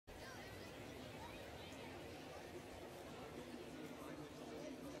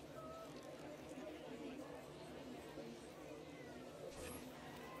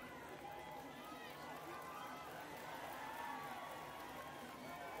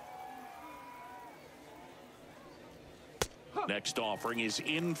Next offering is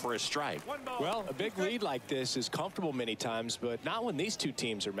in for a strike. Well, a big lead like this is comfortable many times, but not when these two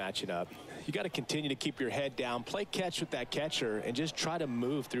teams are matching up. You got to continue to keep your head down, play catch with that catcher, and just try to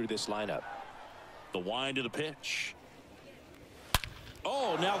move through this lineup. The wind of the pitch.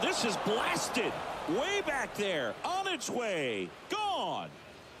 Oh, now this is blasted way back there, on its way, gone.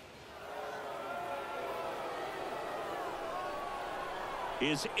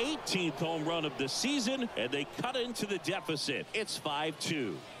 His 18th home run of the season, and they cut into the deficit. It's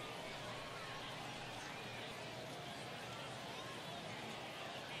 5-2.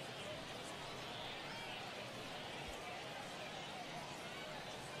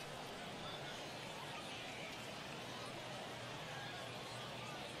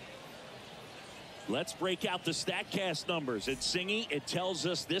 Let's break out the StatCast numbers. At Singy, it tells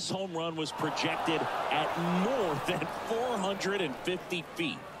us this home run was projected at more than 450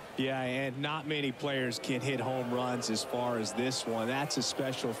 feet. Yeah, and not many players can hit home runs as far as this one. That's a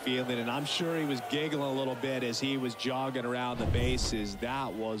special feeling, and I'm sure he was giggling a little bit as he was jogging around the bases.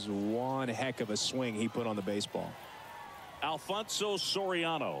 That was one heck of a swing he put on the baseball. Alfonso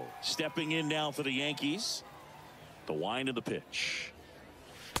Soriano stepping in now for the Yankees. The wind of the pitch.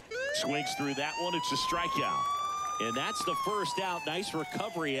 Swings through that one. It's a strikeout. And that's the first out. Nice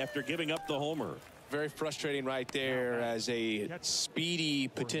recovery after giving up the homer. Very frustrating right there as a speedy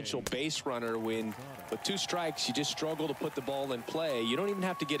potential base runner when with 2 strikes you just struggle to put the ball in play. You don't even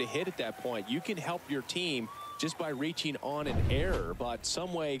have to get a hit at that point. You can help your team just by reaching on an error, but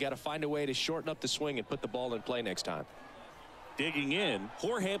some way you got to find a way to shorten up the swing and put the ball in play next time. Digging in,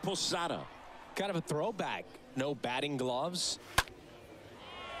 Jorge Posada. Kind of a throwback. No batting gloves.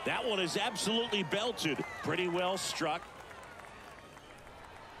 That one is absolutely belted. Pretty well struck.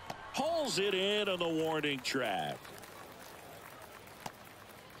 Hauls it in on the warning track.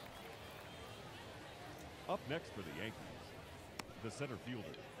 Up next for the Yankees, the center fielder,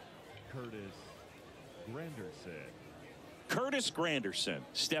 Curtis Granderson. Curtis Granderson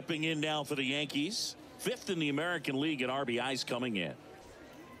stepping in now for the Yankees. 5th in the American League in RBIs coming in.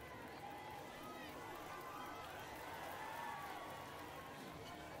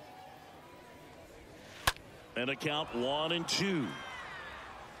 And a count 1-2.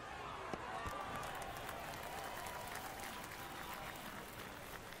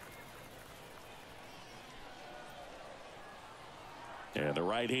 And the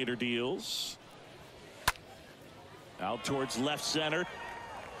right-hander deals. Out towards left center.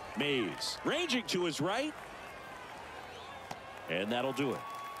 Mays ranging to his right. And that'll do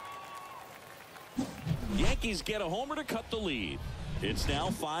it. Yankees get a homer to cut the lead. It's now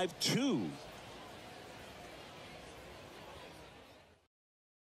 5-2.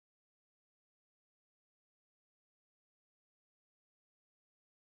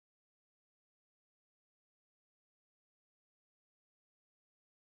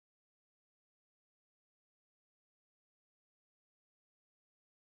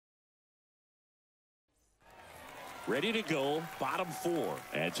 Ready to go, bottom 4.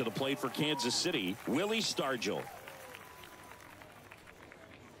 And to the plate for Kansas City, Willie Stargell.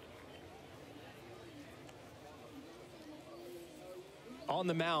 On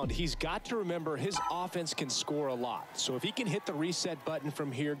the mound, he's got to remember his offense can score a lot. So if he can hit the reset button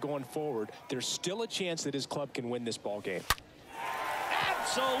from here going forward, there's still a chance that his club can win this ball game.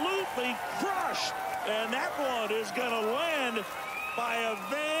 Absolutely crushed. And that one is going to land by a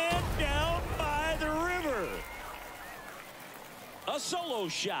van down by the river. A solo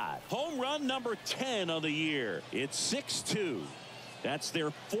shot. Home run number 10 of the year. It's 6-2. That's their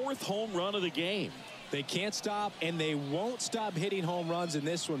 4th home run of the game. They can't stop, and they won't stop hitting home runs in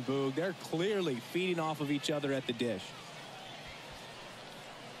this one, Boog. They're clearly feeding off of each other at the dish.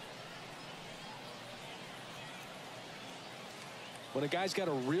 When a guy's got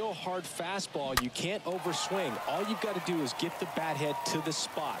a real hard fastball, you can't overswing. All you've got to do is get the bat head to the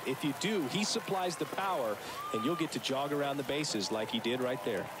spot. If you do, he supplies the power, and you'll get to jog around the bases like he did right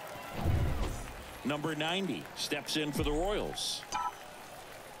there. Number 90 steps in for the Royals.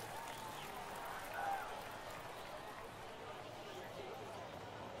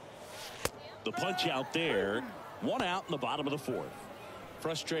 The punch out there. 1 out in the bottom of the 4th.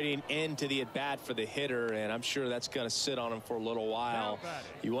 Frustrating end to the at-bat for the hitter, and I'm sure that's going to sit on him for a little while.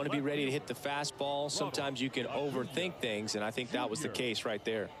 You want to be ready to hit the fastball. Sometimes you can overthink things, and I think that was the case right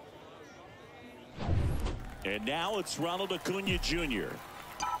there. And now it's Ronald Acuna Jr.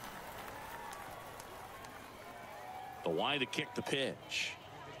 The wind to kick the pitch.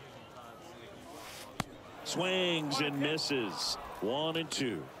 Swings and misses.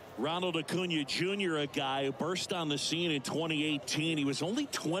 1-2. Ronald Acuna Jr., a guy who burst on the scene in 2018. He was only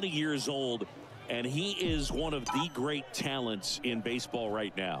 20 years old and he is one of the great talents in baseball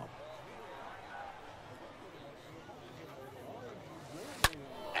right now.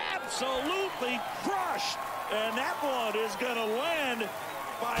 Absolutely crushed, and that one is going to land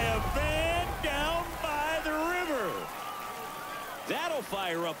by a fan down by the river. That'll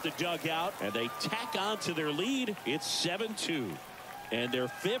fire up the dugout, and they tack on to their lead. It's 7-2, and their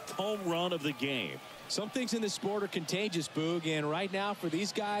 5th home run of the game. Some things in this sport are contagious, Boog, and right now for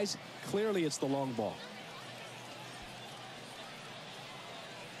these guys, clearly it's the long ball.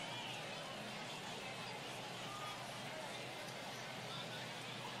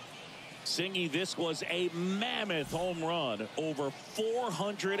 Singy, this was a mammoth home run, over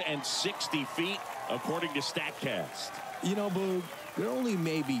 460 feet, according to StatCast. You know, Boog, there are only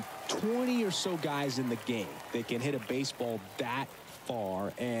maybe 20 or so guys in the game that can hit a baseball that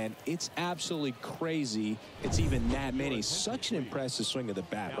far, and it's absolutely crazy it's even that many. Such an impressive swing of the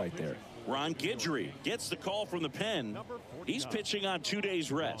bat right there. Ron Guidry gets the call from the pen. He's pitching on 2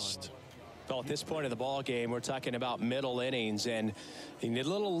 days rest. Well, at this point in the ball game, we're talking about middle innings, and you need a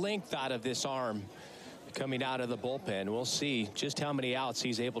little length out of this arm coming out of the bullpen. We'll see just how many outs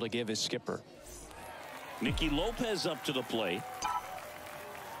he's able to give his skipper. Nicky Lopez up to the plate.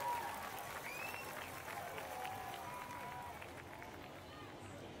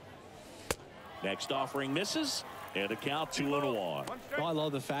 Next offering misses, and a count 2-1. Well, I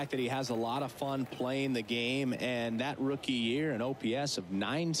love the fact that he has a lot of fun playing the game, and that rookie year an OPS of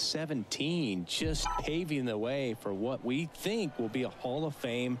 917 just paving the way for what we think will be a Hall of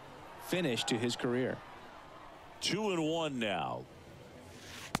Fame finish to his career. 2-1 now.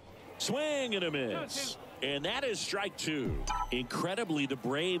 Swing and a miss. And that is strike 2. Incredibly, the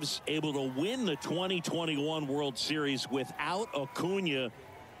Braves able to win the 2021 World Series without Acuna.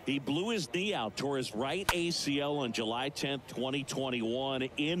 He blew his knee out, tore his right ACL on July 10th, 2021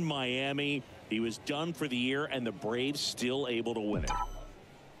 in Miami. He was done for the year, and the Braves still able to win it.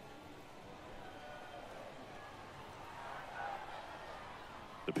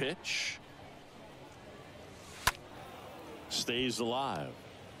 The pitch. Stays alive.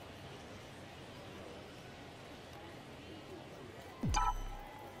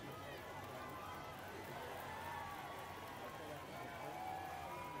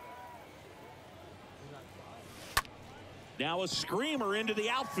 Now a screamer into the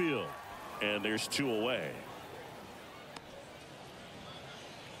outfield, and there's 2 away.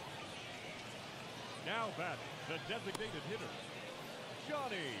 Now batting, the designated hitter,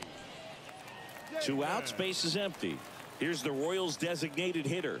 Johnny. 2 outs, base is empty. Here's the Royals designated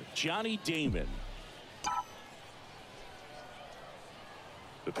hitter, Johnny Damon.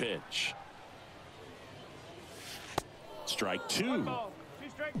 The pitch. Strike 2.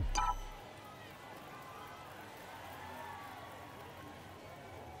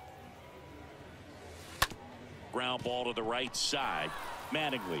 Ground ball to the right side.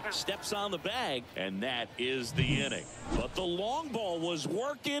 Mattingly steps on the bag, and that is the inning. But the long ball was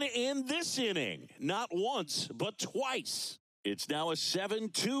working in this inning. Not once, but twice. It's now a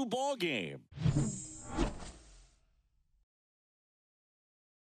 7-2 ball game.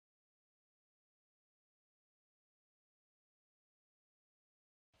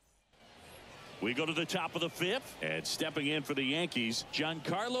 We go to the top of the 5th, and stepping in for the Yankees,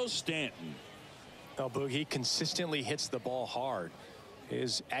 Giancarlo Stanton. Oh, Boog, he consistently hits the ball hard.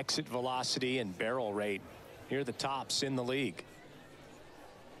 His exit velocity and barrel rate near the tops in the league.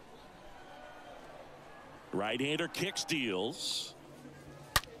 Right-hander kicks, deals.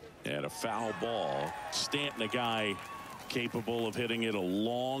 And a foul ball. Stanton, a guy capable of hitting it a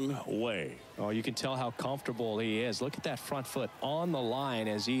long way. Oh, you can tell how comfortable he is. Look at that front foot on the line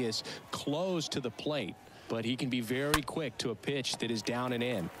as he is close to the plate. But he can be very quick to a pitch that is down and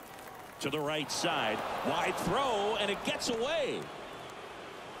in. To the right side. Wide throw, and it gets away.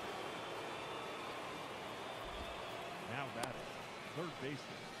 Now batting, third baseman,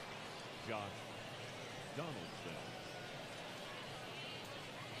 Josh Donaldson.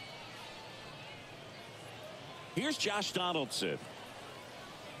 Here's Josh Donaldson.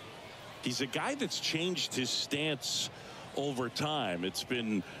 He's a guy that's changed his stance over time. It's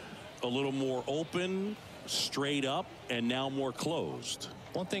been a little more open, straight up, and now more closed.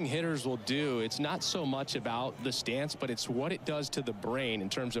 One thing hitters will do, it's not so much about the stance, but it's what it does to the brain in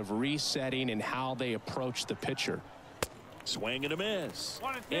terms of resetting and how they approach the pitcher. Swing and a miss.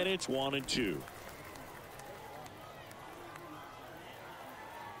 And it's 1-2.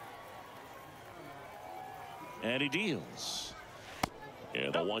 And he deals.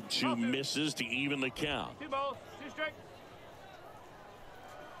 And the 1-2 misses to even the count. 2 balls, 2 strikes.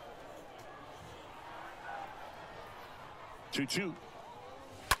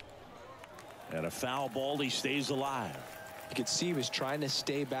 And a foul ball, he stays alive. You could see he was trying to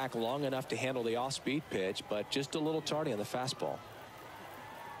stay back long enough to handle the off-speed pitch, but just a little tardy on the fastball.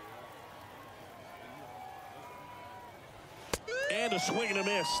 And a swing and a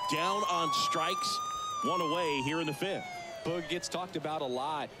miss. Down on strikes. One away here in the fifth. Boog gets talked about a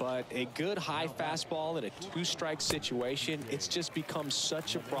lot, but a good high fastball in a two-strike situation, it's just become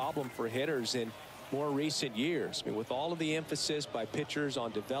such a problem for hitters in more recent years. I mean, with all of the emphasis by pitchers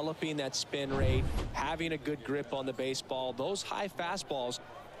on developing that spin rate, having a good grip on the baseball, those high fastballs,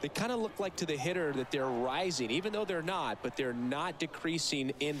 they kind of look like to the hitter that they're rising, even though they're not, but they're not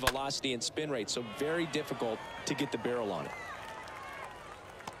decreasing in velocity and spin rate, so very difficult to get the barrel on it.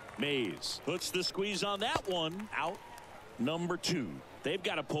 Mays puts the squeeze on that one. Out number 2. They've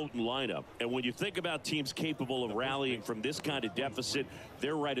got a potent lineup, and when you think about teams capable of rallying from this kind of deficit,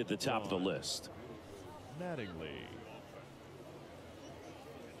 they're right at the top of the list. Mattingly.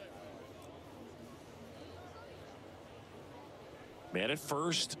 Man at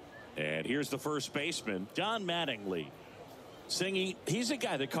first, and here's the first baseman, Don Mattingly. Singy, he's a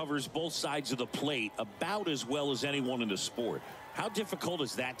guy that covers both sides of the plate about as well as anyone in the sport. How difficult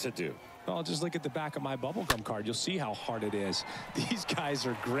is that to do? Well, just look at the back of my bubblegum card. You'll see how hard it is. These guys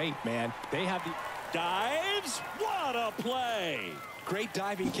are great, man. They have the dives. What a play. Great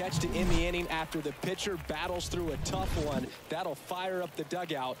diving catch to end the inning after the pitcher battles through a tough one. That'll fire up the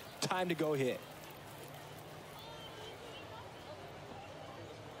dugout. Time to go hit.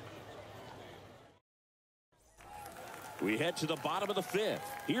 We head to the bottom of the fifth.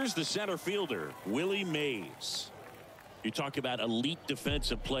 Here's the center fielder, Willie Mays. You talk about elite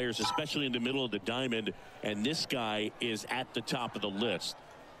defensive players, especially in the middle of the diamond, and this guy is at the top of the list.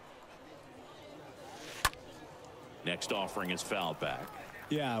 Next offering is foul back.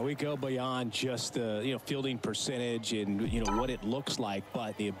 Yeah, we go beyond just the fielding percentage and what it looks like,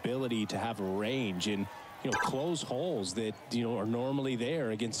 but the ability to have a range and close holes that are normally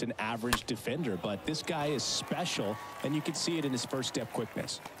there against an average defender. But this guy is special, and you can see it in his first step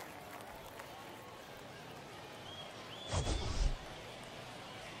quickness.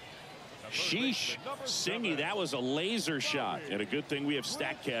 Sheesh. Singy, that was a laser shot, and a good thing we have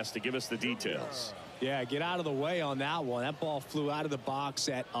StatCast to give us the details. Yeah, get out of the way on that one. That ball flew out of the box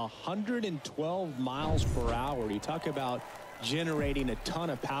at 112 miles per hour. You talk about generating a ton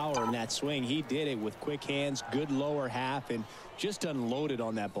of power in that swing. He did it with quick hands, good lower half, and just unloaded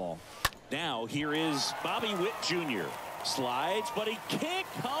on that ball. Now here is Bobby Witt Jr. Slides, but he can't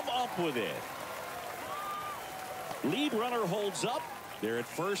come up with it. Lead runner holds up. They're at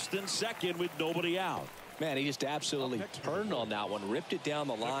first and second with nobody out. Man, he just absolutely turned on that one, ripped it down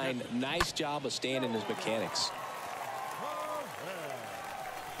the line. Nice job of staying in his mechanics.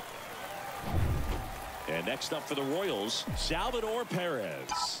 And next up for the Royals, Salvador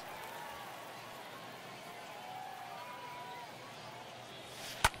Perez.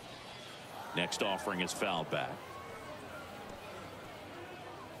 Next offering is foul back.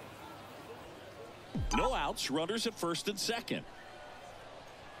 No outs, runners at first and second.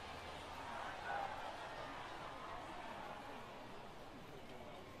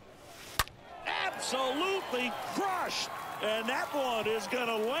 Absolutely crushed, and that one is going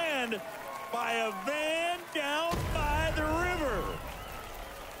to land by a van down by the river.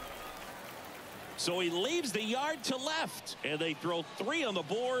 So he leaves the yard to left, and they throw 3 on the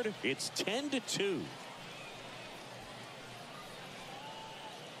board. It's 10-2.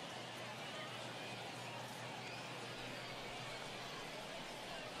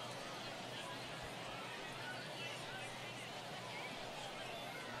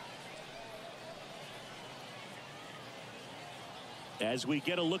 As we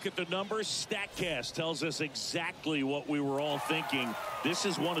get a look at the numbers, StatCast tells us exactly what we were all thinking. This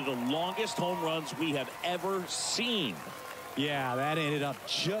is one of the longest home runs we have ever seen. Yeah, that ended up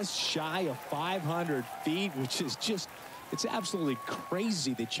just shy of 500 feet, which is just, it's absolutely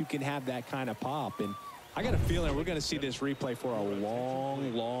crazy that you can have that kind of pop. And I got a feeling we're going to see this replay for a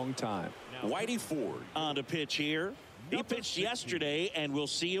long, long time. Whitey Ford on to pitch here. He pitched yesterday, and we'll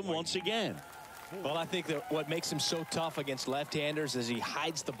see him once again. Well, I think that what makes him so tough against left-handers is he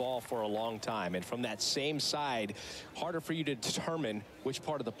hides the ball for a long time. And from that same side, harder for you to determine which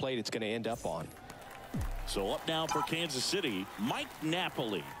part of the plate it's going to end up on. So up now for Kansas City, Mike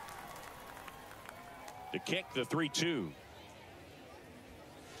Napoli. The kick, the 3-2.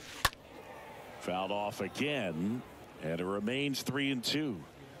 Fouled off again, and it remains 3-2.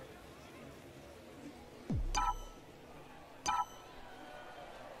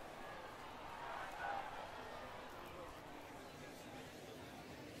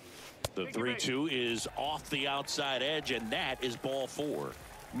 The 3-2 is off the outside edge, and that is ball 4.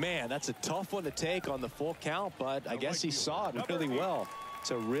 Man, that's a tough one to take on the full count, but I guess he saw it really well.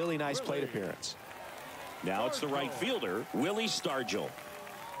 It's a really nice plate appearance. Now it's the right fielder, Willie Stargell.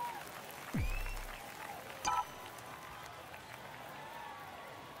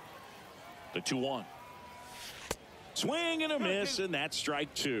 The 2-1. Swing and a miss, and that's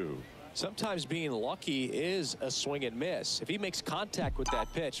strike 2. Sometimes being lucky is a swing and miss. If he makes contact with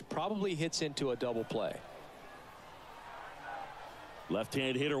that pitch, probably hits into a double play.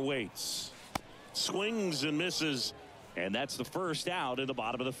 Left-hand hitter waits. Swings and misses, and that's the first out in the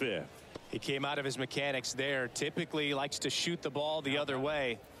bottom of the 5th. He came out of his mechanics there. Typically likes to shoot the ball the other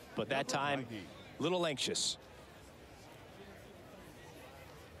way, but that time, a little anxious.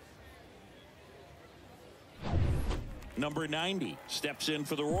 Number 90 steps in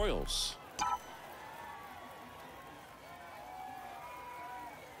for the Royals.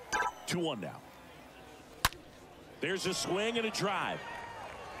 2-1 now. There's a swing and a drive.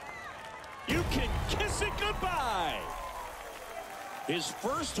 You can kiss it goodbye. His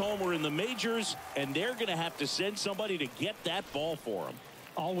first homer in the majors, and they're going to have to send somebody to get that ball for him.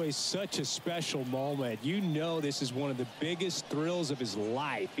 Always such a special moment. You know this is one of the biggest thrills of his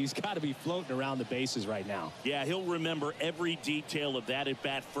life. He's got to be floating around the bases right now. Yeah, he'll remember every detail of that at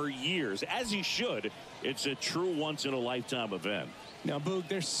bat for years, as he should. It's a true once-in-a-lifetime event. Now, Boog,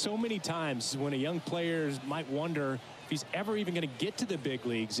 there's so many times when a young player might wonder if he's ever even going to get to the big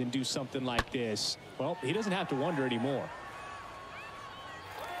leagues and do something like this. Well, he doesn't have to wonder anymore.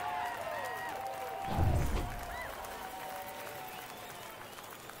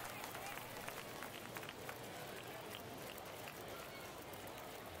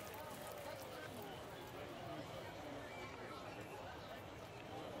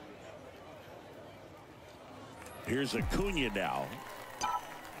 Here's Acuna now.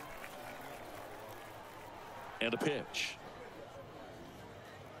 And a pitch.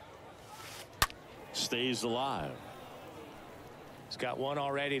 Stays alive. He's got one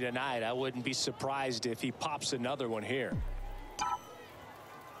already tonight. I wouldn't be surprised if he pops another one here.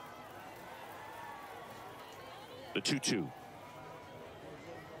 The 2-2.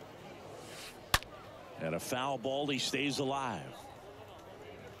 And a foul ball. He stays alive.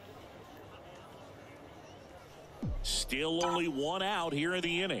 Still only one out here in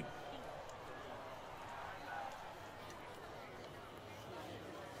the inning.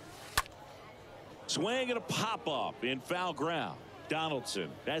 Swing and a pop-up in foul ground. Donaldson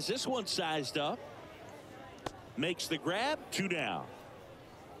has this one sized up. Makes the grab. 2 down.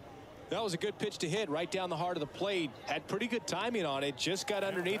 That was a good pitch to hit right down the heart of the plate. Had pretty good timing on it. Just got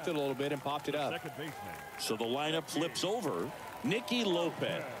underneath it a little bit and popped it up. So the lineup flips over. Nicky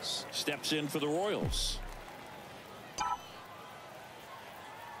Lopez steps in for the Royals.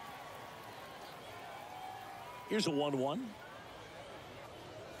 Here's a 1-1.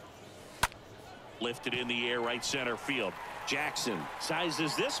 Lifted in the air, right center field. Jackson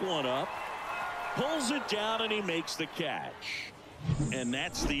sizes this one up, pulls it down, and he makes the catch. And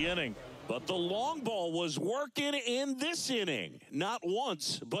that's the inning. But the long ball was working in this inning. Not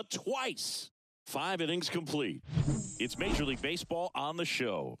once, but twice. 5 innings complete. It's Major League Baseball on the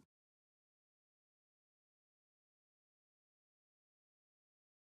show.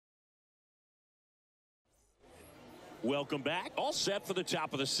 Welcome back. All set for the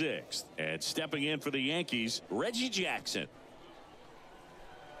top of the 6th. And stepping in for the Yankees, Reggie Jackson.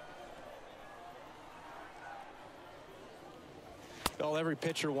 Well, every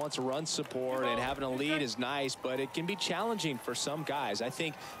pitcher wants run support, and having a lead is nice, but it can be challenging for some guys. I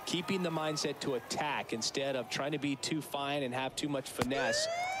think keeping the mindset to attack instead of trying to be too fine and have too much finesse,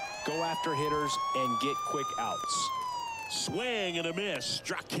 go after hitters and get quick outs. Swing and a miss.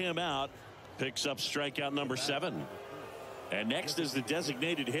 Struck him out. Picks up strikeout number 7. And next is the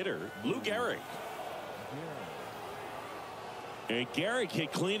designated hitter, Lou Gehrig. And Gehrig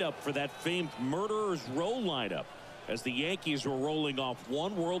hit cleanup for that famed Murderers Row lineup as the Yankees were rolling off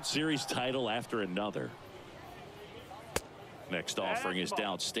one World Series title after another. Next offering is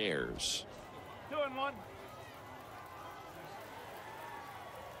downstairs. 2-1.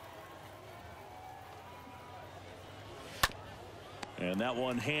 And that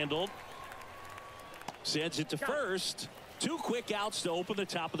one handled. Sends it to first. 2 quick outs to open the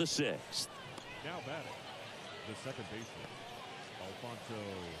top of the 6th. Now batting, the second baseman, Alfonso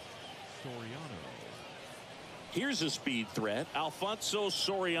Soriano. Here's a speed threat, Alfonso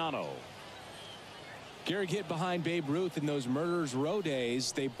Soriano. Gehrig hit behind Babe Ruth in those Murderers Row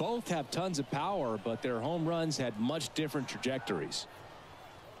days. They both have tons of power, but their home runs had much different trajectories.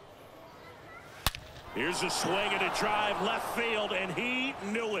 Here's a swing and a drive left field, and he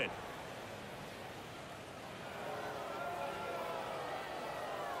knew it.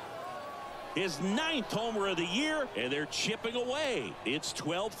 his 9th homer of the year, and they're chipping away. It's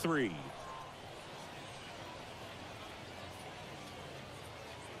 12-3.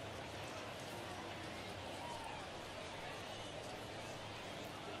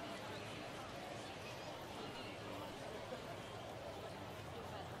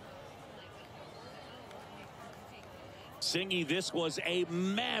 Singy, this was a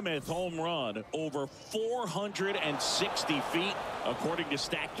mammoth home run, over 460 feet, according to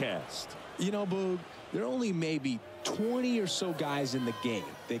StatCast. You know, Boog, there are only maybe 20 or so guys in the game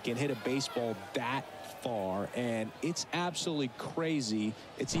that can hit a baseball that far, and it's absolutely crazy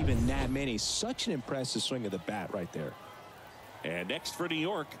it's even that many. Such an impressive swing of the bat right there. And next for New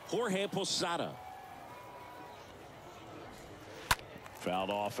York, Jorge Posada. Fouled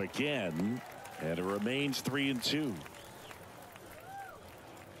off again, and it remains 3-2.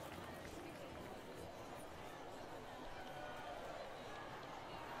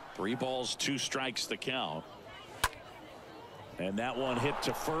 3 balls, 2 strikes the count. And that one hit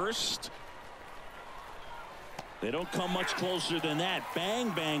to first. They don't come much closer than that.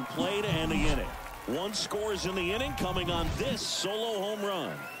 Bang, bang play to end the inning. 1 scores in the inning, coming on this solo home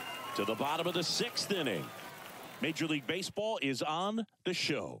run. To the bottom of the 6th inning. Major League Baseball is on the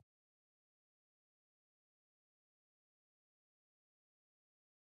show.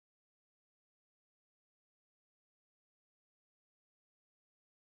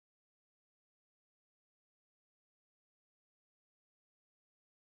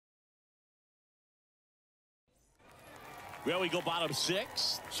 Well, we go bottom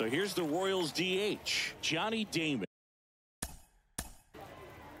 6. So here's the Royals DH, Johnny Damon.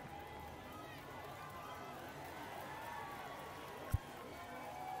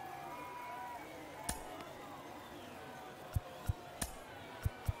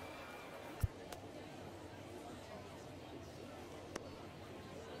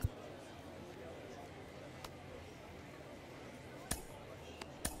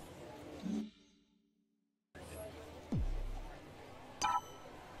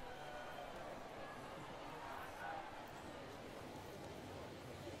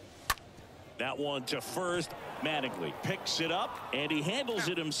 That one to first. Mattingly picks it up, and he handles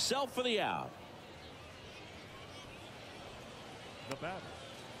it himself for the out. The batter,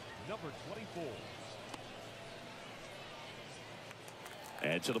 number 24.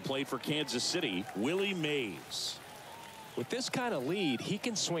 And to the plate for Kansas City, Willie Mays. With this kind of lead, he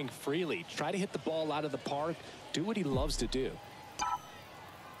can swing freely, try to hit the ball out of the park, do what he loves to do.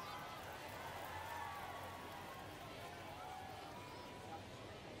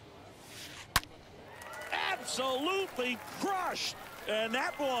 Absolutely crushed, and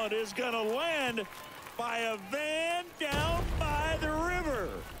that one is going to land by a van down by the river.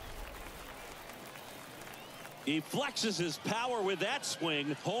 He flexes his power with that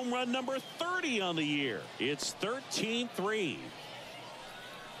swing. Home run number 30 on the year. It's 13-3.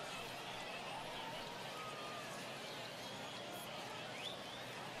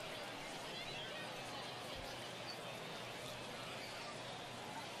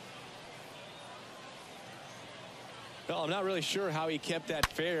 Well, I'm not really sure how he kept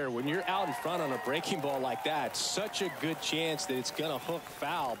that fair. When you're out in front on a breaking ball like that, such a good chance that it's going to hook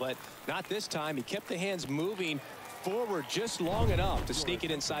foul, but not this time. He kept the hands moving forward just long enough to sneak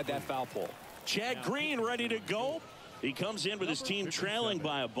it inside that foul pole. Chad Green ready to go. He comes in with his team trailing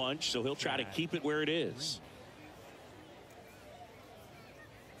by a bunch, so he'll try to keep it where it is.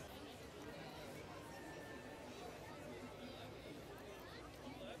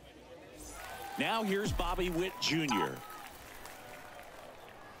 Now here's Bobby Witt Jr.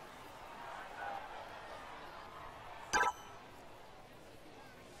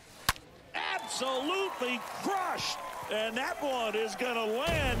 Absolutely crushed, and that one is going to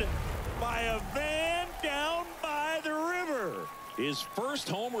land by a van down by the river. His first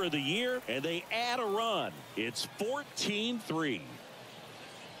homer of the year, and they add a run. It's 14-3.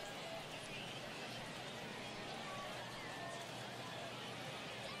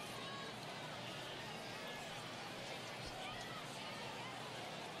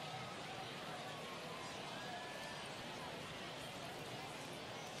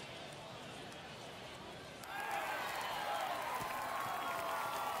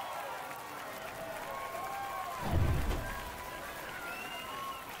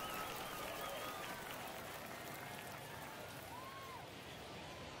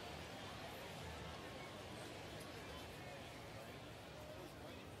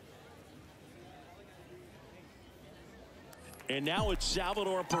 And now it's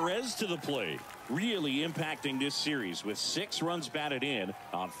Salvador Perez to the plate, really impacting this series with 6 runs batted in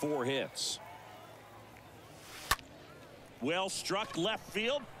on 4 hits. Well struck left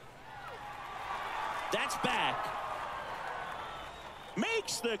field. That's back.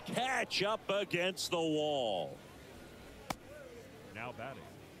 Makes the catch up against the wall. Now batting,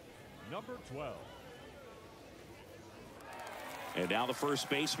 number 12. And now the first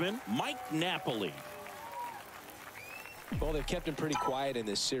baseman, Mike Napoli. Well, they've kept him pretty quiet in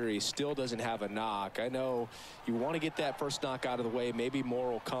this series. Still doesn't have a knock. I know you want to get that first knock out of the way. Maybe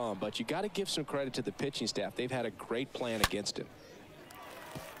more will come, but you got to give some credit to the pitching staff. They've had a great plan against him.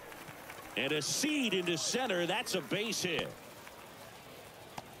 And a seed into center. That's a base hit.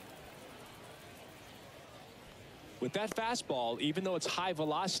 With that fastball, even though it's high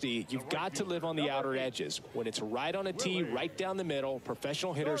velocity, you've got to live on the outer edges. When it's right on a tee, right down the middle,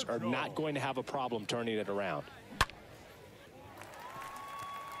 professional hitters are not going to have a problem turning it around.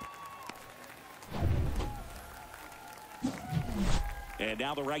 And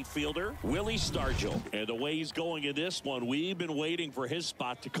now the right fielder, Willie Stargell. And the way he's going in this one, we've been waiting for his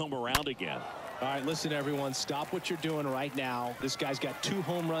spot to come around again. All right, listen, everyone, stop what you're doing right now. This guy's got 2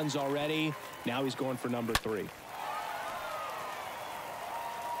 home runs already. Now he's going for number 3.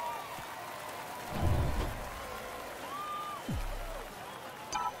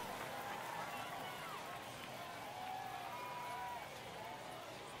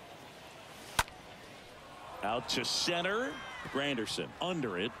 Out to center. Granderson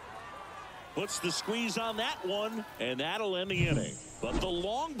under it. Puts the squeeze on that one, and that'll end the inning. But the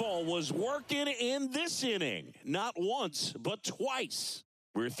long ball was working in this inning. Not once, but twice.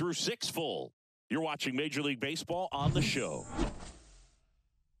 We're through 6 full. You're watching Major League Baseball on the show.